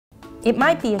It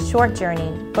might be a short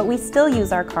journey, but we still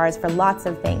use our cars for lots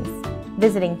of things.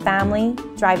 Visiting family,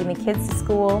 driving the kids to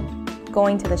school,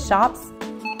 going to the shops,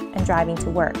 and driving to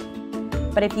work.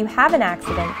 But if you have an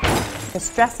accident, the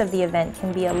stress of the event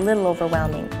can be a little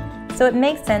overwhelming. So it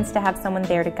makes sense to have someone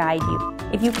there to guide you.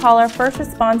 If you call our first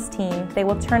response team, they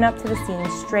will turn up to the scene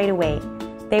straight away.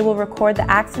 They will record the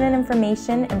accident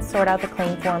information and sort out the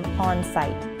claim form on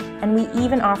site. And we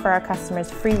even offer our customers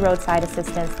free roadside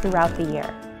assistance throughout the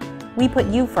year. We put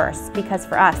you first because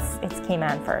for us, it's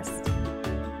Cayman first.